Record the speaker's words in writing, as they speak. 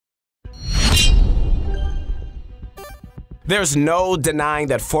There's no denying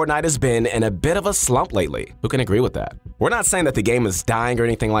that Fortnite has been in a bit of a slump lately. Who can agree with that? We're not saying that the game is dying or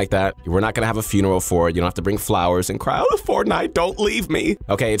anything like that. We're not gonna have a funeral for it. You don't have to bring flowers and cry, "Oh, Fortnite, don't leave me."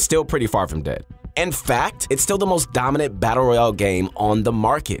 Okay, it's still pretty far from dead. In fact, it's still the most dominant battle royale game on the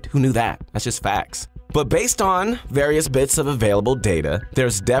market. Who knew that? That's just facts. But based on various bits of available data,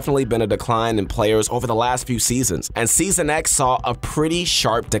 there's definitely been a decline in players over the last few seasons, and Season X saw a pretty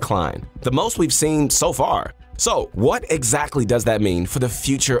sharp decline, the most we've seen so far. So, what exactly does that mean for the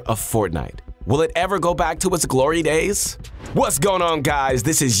future of Fortnite? Will it ever go back to its glory days? What's going on, guys?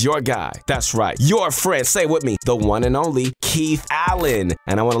 This is your guy. That's right, your friend, say it with me, the one and only Keith Allen.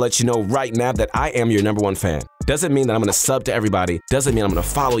 And I want to let you know right now that I am your #1 fan. Doesn't mean that I'm gonna sub to everybody. Doesn't mean I'm gonna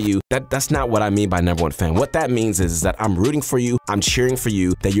follow you. That's not what I mean by #1 fan. What that means is that I'm rooting for you, I'm cheering for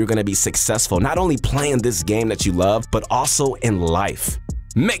you, that you're gonna be successful, not only playing this game that you love, but also in life.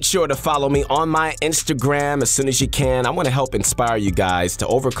 Make sure to follow me on my Instagram as soon as you can. I want to help inspire you guys to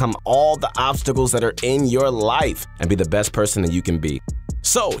overcome all the obstacles that are in your life and be the best person that you can be.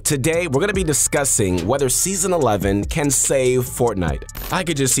 So today we're going to be discussing whether Season 11 can save Fortnite. I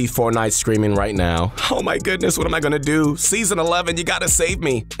could just see Fortnite screaming right now, "Oh my goodness, what am I going to do? Season 11, you got to save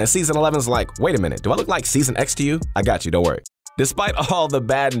me." And Season 11's like, "Wait a minute, do I look like Season X to you? I got you, don't worry." Despite all the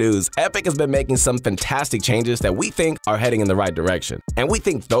bad news, Epic has been making some fantastic changes that we think are heading in the right direction. And we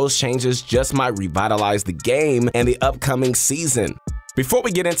think those changes just might revitalize the game in the upcoming season. Before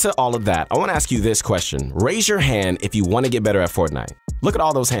we get into all of that, I want to ask you this question. Raise your hand if you want to get better at Fortnite. Look at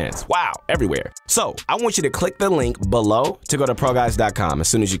all those hands. Wow, everywhere. So I want you to click the link below to go to ProGuys.com as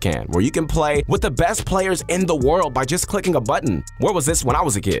soon as you can, where you can play with the best players in the world by just clicking a button. Where was this when I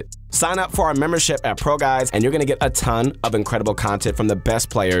was a kid? Sign up for our membership at ProGuys and you're gonna get a ton of incredible content from the best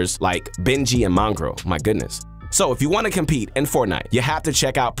players like Benji and Mongrel. My goodness. So if you want to compete in Fortnite, you have to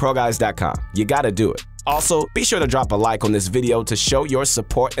check out ProGuys.com. You gotta do it. Also, be sure to drop a like on this video to show your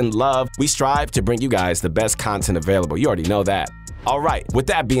support and love. We strive to bring you guys the best content available. You already know that. All right, with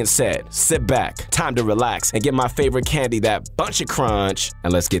that being said, sit back, time to relax, and get my favorite candy, that bunch of crunch,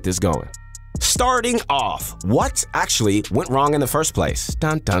 and let's get this going. Starting off, what actually went wrong in the first place?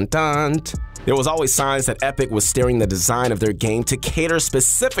 Dun dun dun. There was always signs that Epic was steering the design of their game to cater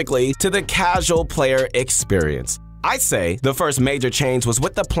specifically to the casual player experience. I'd say the first major change was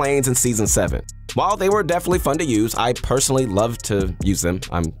with the planes in Season 7. While they were definitely fun to use, I personally love to use them.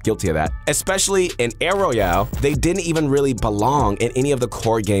 I'm guilty of that. Especially in Air Royale, they didn't even really belong in any of the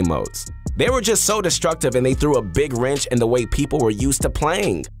core game modes. They were just so destructive and they threw a big wrench in the way people were used to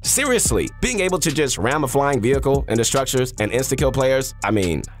playing. Seriously, being able to just ram a flying vehicle into structures and insta-kill players, I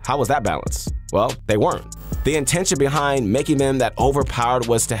mean, how was that balanced? Well, they weren't. The intention behind making them that overpowered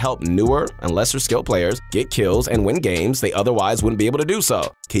was to help newer and lesser skilled players get kills and win games they otherwise wouldn't be able to do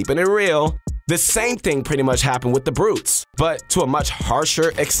so. Keeping it real. The same thing pretty much happened with the brutes, but to a much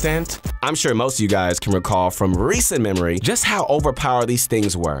harsher extent. I'm sure most of you guys can recall from recent memory just how overpowered these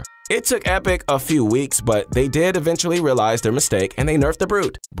things were. It took Epic a few weeks, but they did eventually realize their mistake and they nerfed the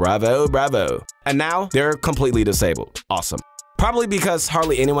brute. Bravo, bravo. And now they're completely disabled. Awesome. Probably because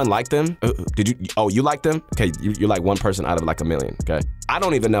hardly anyone liked them. You like them? Okay, you're like one person out of like a million, okay? I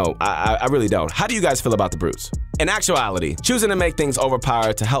don't even know. I really don't. How do you guys feel about the brutes? In actuality, choosing to make things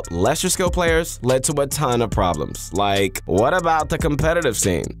overpowered to help lesser skill players led to a ton of problems. Like, what about the competitive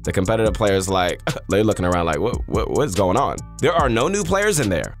scene? The competitive players they're looking around like, what is going on? There are no new players in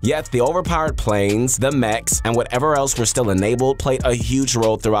there. Yet the overpowered planes, the mechs, and whatever else were still enabled played a huge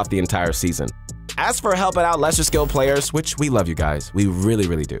role throughout the entire season. As for helping out lesser skilled players, which we love you guys, we really,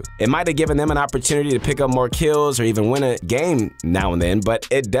 really do. It might have given them an opportunity to pick up more kills or even win a game now and then, but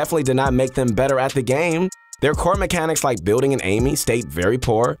it definitely did not make them better at the game. Their core mechanics like building and aiming stayed very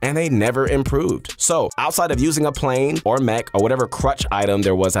poor, and they never improved. So, outside of using a plane or mech or whatever crutch item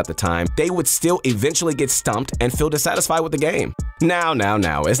there was at the time, they would still eventually get stumped and feel dissatisfied with the game. Now,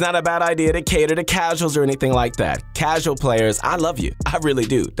 it's not a bad idea to cater to casuals or anything like that. Casual players, I love you. I really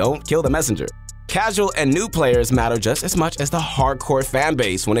do. Don't kill the messenger. Casual and new players matter just as much as the hardcore fan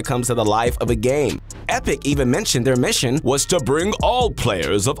base when it comes to the life of a game. Epic even mentioned their mission was to bring all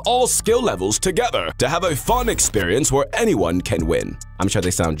players of all skill levels together to have a fun experience where anyone can win. I'm sure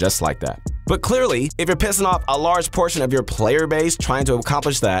they sound just like that. But clearly, if you're pissing off a large portion of your player base trying to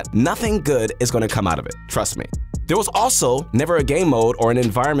accomplish that, nothing good is going to come out of it. Trust me. There was also never a game mode or an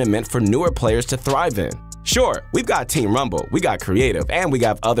environment meant for newer players to thrive in. Sure, we've got Team Rumble, we got Creative, and we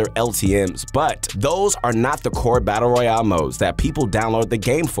got other LTMs, but those are not the core Battle Royale modes that people download the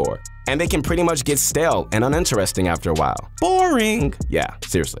game for. And they can pretty much get stale and uninteresting after a while. Boring! Yeah,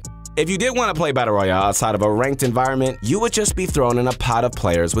 seriously. If you did want to play Battle Royale outside of a ranked environment, you would just be thrown in a pot of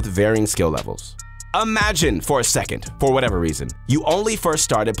players with varying skill levels. Imagine for a second, for whatever reason, you only first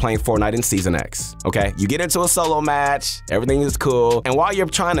started playing Fortnite in Season X, okay? You get into a solo match, everything is cool, and while you're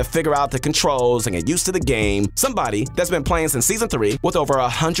trying to figure out the controls and get used to the game, somebody that's been playing since Season 3 with over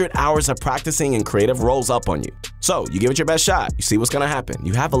 100 hours of practicing and creative rolls up on you. So you give it your best shot, you see what's gonna happen,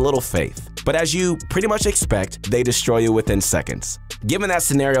 you have a little faith. But as you pretty much expect, they destroy you within seconds. Given that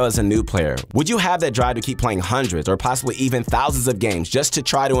scenario as a new player, would you have that drive to keep playing hundreds or possibly even thousands of games just to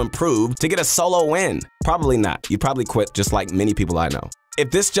try to improve to get a solo win? Probably not. You'd probably quit just like many people I know. If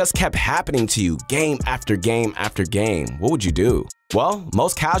this just kept happening to you game after game after game, what would you do? Well,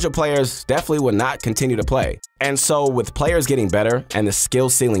 most casual players definitely would not continue to play. And so with players getting better and the skill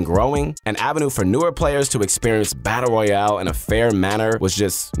ceiling growing, an avenue for newer players to experience Battle Royale in a fair manner was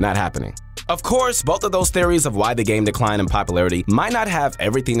just not happening. Of course, both of those theories of why the game declined in popularity might not have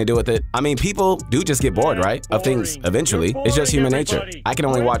everything to do with it. I mean, people do just get bored, right? Of things eventually. It's just human nature. I can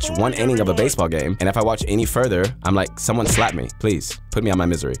only watch one inning of a baseball game, and if I watch any further, I'm like, someone slap me, please, put me out of my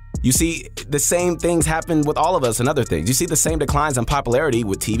misery. You see, the same things happen with all of us and other things. You see the same declines in popularity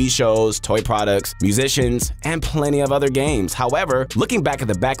with TV shows, toy products, musicians, and plenty of other games. However, looking back at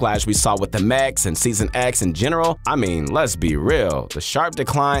the backlash we saw with the mechs and Season X in general, I mean, let's be real. The sharp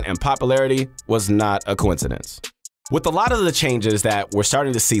decline in popularity was not a coincidence. With a lot of the changes that we're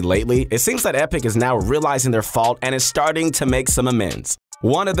starting to see lately, it seems that Epic is now realizing their fault and is starting to make some amends.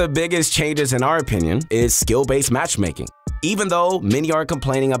 One of the biggest changes, in our opinion, is skill-based matchmaking. Even though many are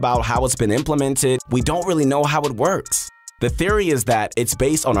complaining about how it's been implemented, we don't really know how it works. The theory is that it's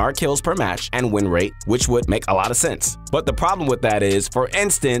based on our kills per match and win rate, which would make a lot of sense. But the problem with that is, for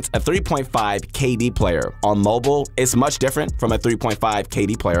instance, a 3.5 KD player on mobile is much different from a 3.5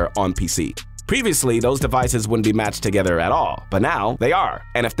 KD player on PC. Previously, those devices wouldn't be matched together at all, but now they are.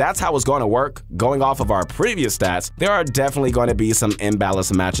 And if that's how it's going to work, going off of our previous stats, there are definitely going to be some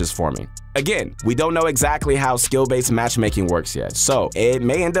imbalanced matches forming. Again, we don't know exactly how skill-based matchmaking works yet, so it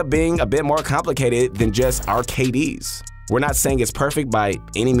may end up being a bit more complicated than just our KDs. We're not saying it's perfect by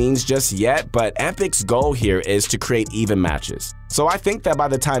any means just yet, but Epic's goal here is to create even matches. So I think that by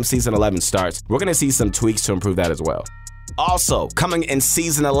the time Season 11 starts, we're going to see some tweaks to improve that as well. Also, coming in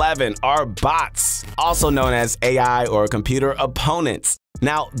Season 11 are bots, also known as AI or computer opponents.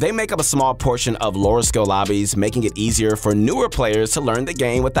 Now, they make up a small portion of lower skill lobbies, making it easier for newer players to learn the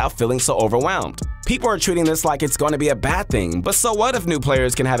game without feeling so overwhelmed. People are treating this like it's going to be a bad thing, but so what if new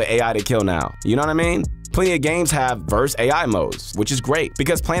players can have an AI to kill now? You know what I mean? Plenty of games have verse AI modes, which is great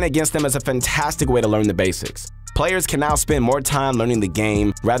because playing against them is a fantastic way to learn the basics. Players can now spend more time learning the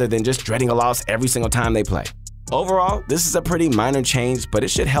game rather than just dreading a loss every single time they play. Overall, this is a pretty minor change, but it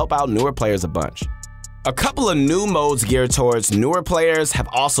should help out newer players a bunch. A couple of new modes geared towards newer players have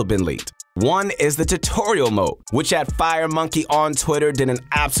also been leaked. One is the tutorial mode, which at FireMonkey on Twitter did an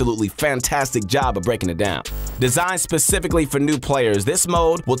absolutely fantastic job of breaking it down. Designed specifically for new players, this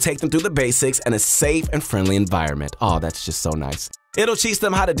mode will take them through the basics in a safe and friendly environment. Oh, that's just so nice. It'll teach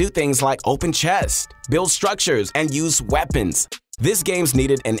them how to do things like open chests, build structures, and use weapons. This game's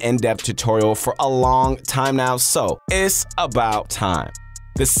needed an in-depth tutorial for a long time now, so it's about time.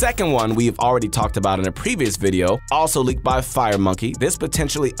 The second one we've already talked about in a previous video, also leaked by FireMonkey, this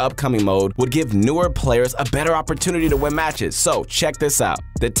potentially upcoming mode would give newer players a better opportunity to win matches. So check this out.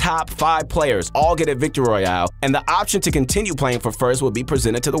 The top 5 players all get a Victory Royale, and the option to continue playing for first will be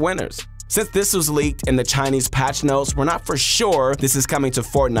presented to the winners. Since this was leaked in the Chinese patch notes, we're not for sure this is coming to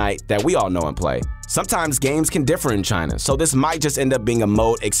Fortnite that we all know and play. Sometimes games can differ in China, so this might just end up being a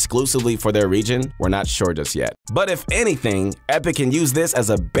mode exclusively for their region. We're not sure just yet. But if anything, Epic can use this as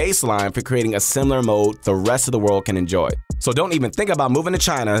a baseline for creating a similar mode the rest of the world can enjoy. So don't even think about moving to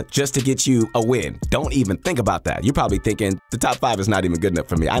China just to get you a win. Don't even think about that. You're probably thinking, the top 5 is not even good enough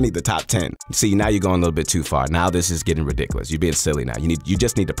for me. I need the top 10. See, now you're going a little bit too far. Now this is getting ridiculous. You're being silly now. You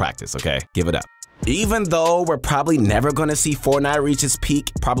just need to practice, okay? Give it up. Even though we're probably never going to see Fortnite reach its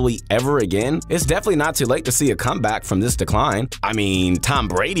peak probably ever again, it's definitely not too late to see a comeback from this decline. I mean, Tom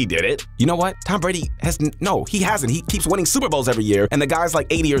Brady did it. You know what? Tom Brady he hasn't. He keeps winning Super Bowls every year, and the guy's like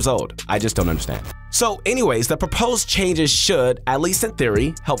 80 years old. I just don't understand. So anyways, the proposed changes should, at least in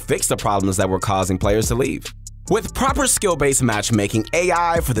theory, help fix the problems that were causing players to leave. With proper skill-based matchmaking,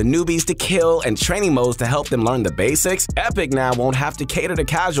 AI for the newbies to kill, and training modes to help them learn the basics, Epic now won't have to cater to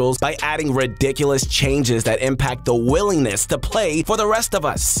casuals by adding ridiculous changes that impact the willingness to play for the rest of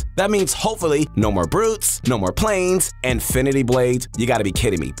us. That means hopefully no more brutes, no more planes, infinity blades. You gotta be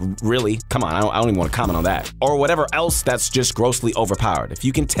kidding me. Really? Come on, I don't even want to comment on that. Or whatever else that's just grossly overpowered. If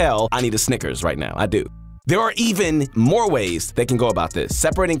you can tell, I need a Snickers right now. I do. There are even more ways they can go about this.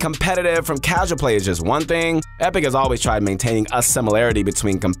 Separating competitive from casual play is just one thing. Epic has always tried maintaining a similarity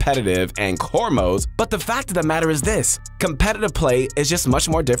between competitive and core modes, but the fact of the matter is this: competitive play is just much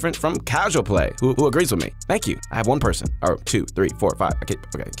more different from casual play. Who agrees with me? Thank you. I have one person, or 2, 3, 4, 5. Okay,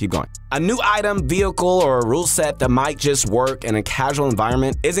 keep going. A new item, vehicle, or a rule set that might just work in a casual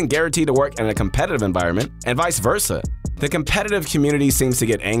environment isn't guaranteed to work in a competitive environment, and vice versa. The competitive community seems to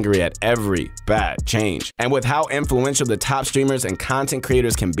get angry at every bad change. And with how influential the top streamers and content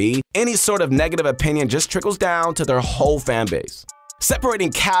creators can be, any sort of negative opinion just trickles down to their whole fan base.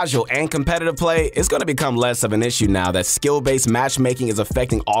 Separating casual and competitive play is going to become less of an issue now that skill-based matchmaking is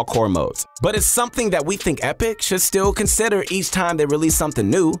affecting all core modes. But it's something that we think Epic should still consider each time they release something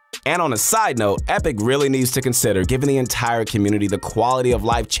new. And on a side note, Epic really needs to consider giving the entire community the quality of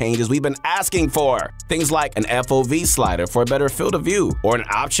life changes we've been asking for. Things like an FOV slider for a better field of view, or an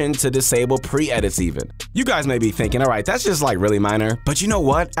option to disable pre-edits even. You guys may be thinking, all right, that's just like really minor, but you know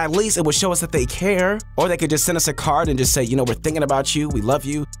what? At least it would show us that they care. Or they could just send us a card and just say, you know, we're thinking about you, we love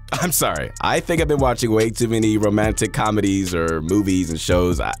you. I'm sorry, I think I've been watching way too many romantic comedies or movies and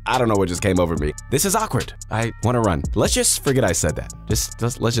shows. I don't know what just came over me. This is awkward. I want to run. Let's just forget I said that.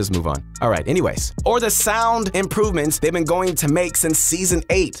 Let's just move on. All right, anyways. Or the sound improvements they've been going to make since Season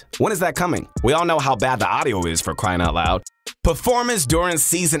 8. When is that coming? We all know how bad the audio is, for crying out loud. Performance during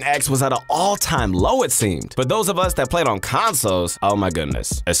Season X was at an all-time low, it seemed. But those of us that played on consoles, oh my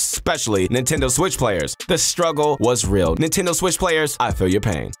goodness, especially Nintendo Switch players, the struggle was real. Nintendo Switch players, I feel your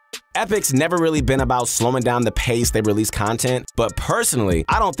pain. Epic's never really been about slowing down the pace they release content, but personally,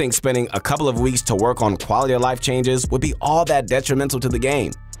 I don't think spending a couple of weeks to work on quality of life changes would be all that detrimental to the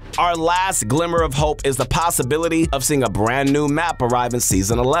game. Our last glimmer of hope is the possibility of seeing a brand new map arrive in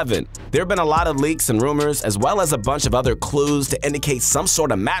Season 11. There have been a lot of leaks and rumors, as well as a bunch of other clues to indicate some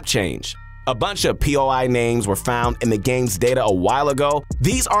sort of map change. A bunch of POI names were found in the game's data a while ago.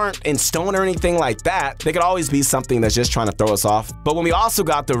 These aren't in stone or anything like that. They could always be something that's just trying to throw us off. But when we also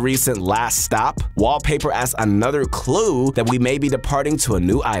got the recent Last Stop wallpaper as another clue that we may be departing to a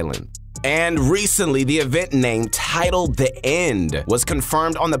new island. And recently, the event name titled The End was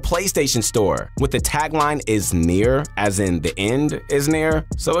confirmed on the PlayStation Store, with the tagline "is near," as in the end is near.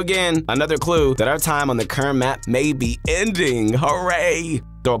 So again, another clue that our time on the current map may be ending. Hooray!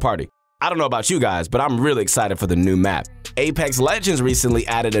 Throw a party. I don't know about you guys, but I'm really excited for the new map. Apex Legends recently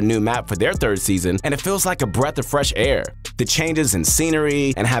added a new map for their 3rd season, and it feels like a breath of fresh air. The changes in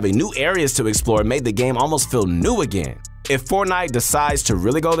scenery and having new areas to explore made the game almost feel new again. If Fortnite decides to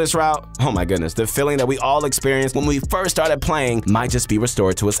really go this route, oh my goodness, the feeling that we all experienced when we first started playing might just be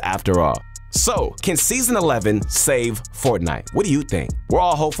restored to us after all. So, can Season 11 save Fortnite? What do you think? We're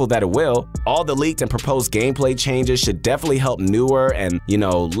all hopeful that it will. All the leaked and proposed gameplay changes should definitely help newer and,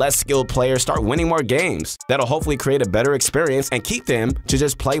 less skilled players start winning more games. That'll hopefully create a better experience and keep them to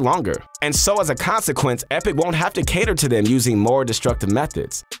just play longer. And so as a consequence, Epic won't have to cater to them using more destructive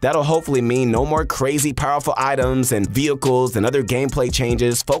methods. That'll hopefully mean no more crazy powerful items and vehicles and other gameplay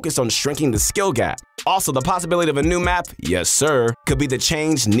changes focused on shrinking the skill gap. Also, the possibility of a new map, yes sir, could be the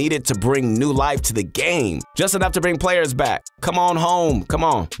change needed to bring new life to the game. Just enough to bring players back. Come on home, come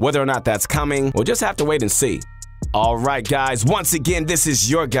on. Whether or not that's coming, we'll just have to wait and see. All right, guys, once again, this is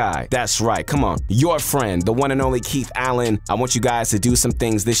your guy. That's right, come on. Your friend, the one and only Keith Allen. I want you guys to do some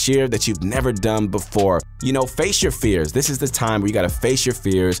things this year that you've never done before. Face your fears. This is the time where you gotta face your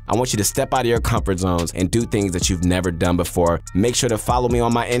fears. I want you to step out of your comfort zones and do things that you've never done before. Make sure to follow me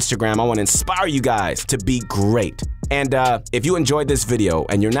on my Instagram. I want to inspire you guys to be great. And if you enjoyed this video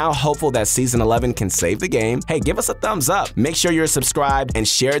and you're now hopeful that Season 11 can save the game, hey, give us a thumbs up. Make sure you're subscribed and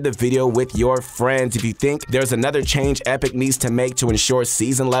share the video with your friends. If you think there's another change Epic needs to make to ensure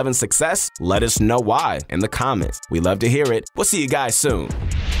Season 11 success, let us know why in the comments. We love to hear it. We'll see you guys soon.